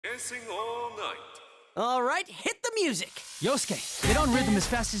dancing all night. All right, hit the music. Yosuke, get on rhythm as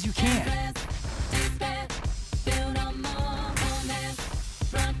fast as you can.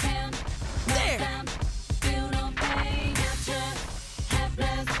 There!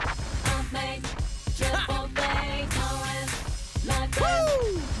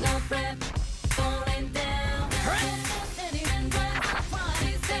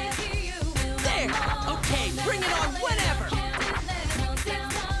 Okay, bring it on whenever!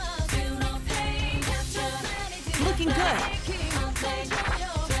 Looking good.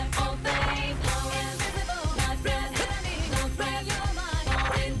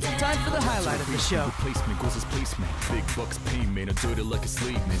 Time for the highlight of the show. Replacement goes as placement. Big bucks payment, I dirty like a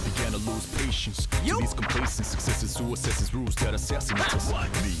slave man. Began to lose patience. To these complacent successes who assesses rules that assassinate us.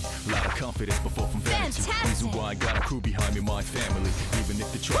 Me, lot of confidence before from vanity. Reason why I got a crew behind me, my family. Even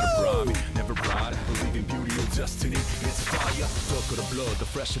if they try to bribe me, never ride. Believe in beauty or destiny. It's fire. Darker the blood, the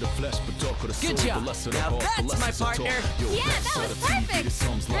fresher the flesh, but darker the soul. Good job. The lesser the Now heart, the that's my lesser the partner. talk. Yo, Yeah, that was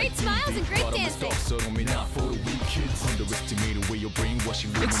perfect. Great smiles and great dancing. So don't mean not for the weak kids. Underestimate the way your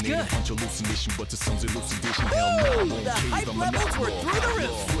brainwashing. Looks good. Bunch of hallucination, but to some's elucidation. Hell no, I won't the cave. hype I'm a levels were outlaw. through the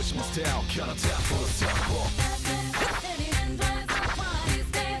roof. Switch my style, count tap for the southpaw.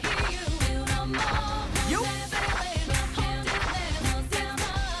 Yup.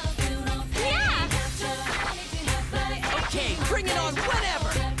 Yeah. Okay, bring it on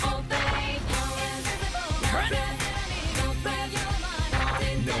whenever!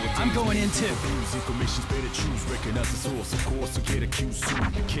 I'm going in too. Information's better choose, recognize the source, of course, so get accused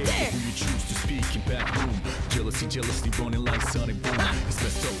soon. Care who you choose to speak in back room. Jealousy running like sonic boom. It's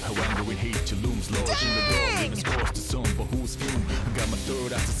messed up how anger and hate you looms large in the dark, and it's scars to some, but who's fume? I got my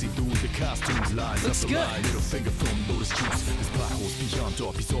third eye to see through the costumes, lies. Looks good. Little finger from Lotus Juice. This plot holes beyond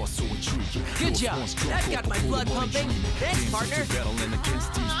dark, he's also intriguing. Good job. That got my blood pumping. Thanks, partner.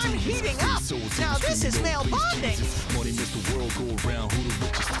 I'm heating up. Now this is male bonding. Money makes the world go around. Who the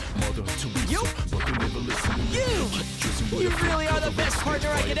richest? Mother Teresa. But they never listen to You really are the best partner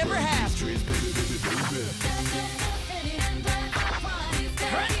I could ever have.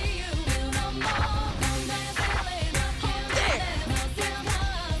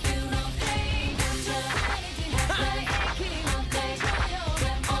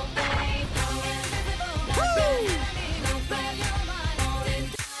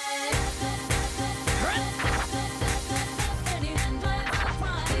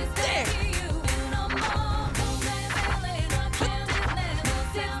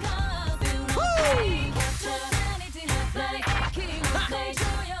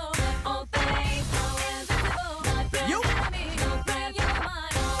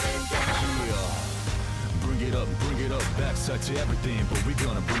 Bring it up, backside to everything, but we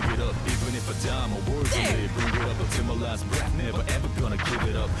gonna bring it up. Even if I die, my words will live. Bring it up until my last breath, never ever gonna give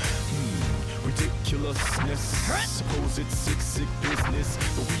it up. Ridiculousness. Suppose it's sick business,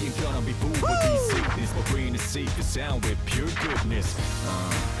 but we ain't gonna be fooled with these sickness. My brain is safe and sound with pure goodness.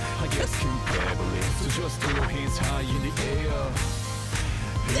 I guess comparably, so just throw your hands high in the air.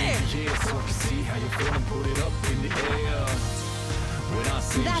 Yeah, so I can see how you're feeling. Put it up in the air. When I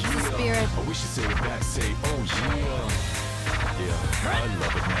say That's the yeah, spirit. I wish you say it back, say oh yeah. Yeah, I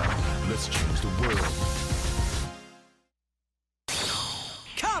love it now. Let's change the world.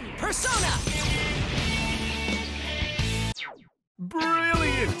 Come, Persona!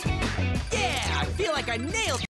 Brilliant! Yeah, I feel like I nailed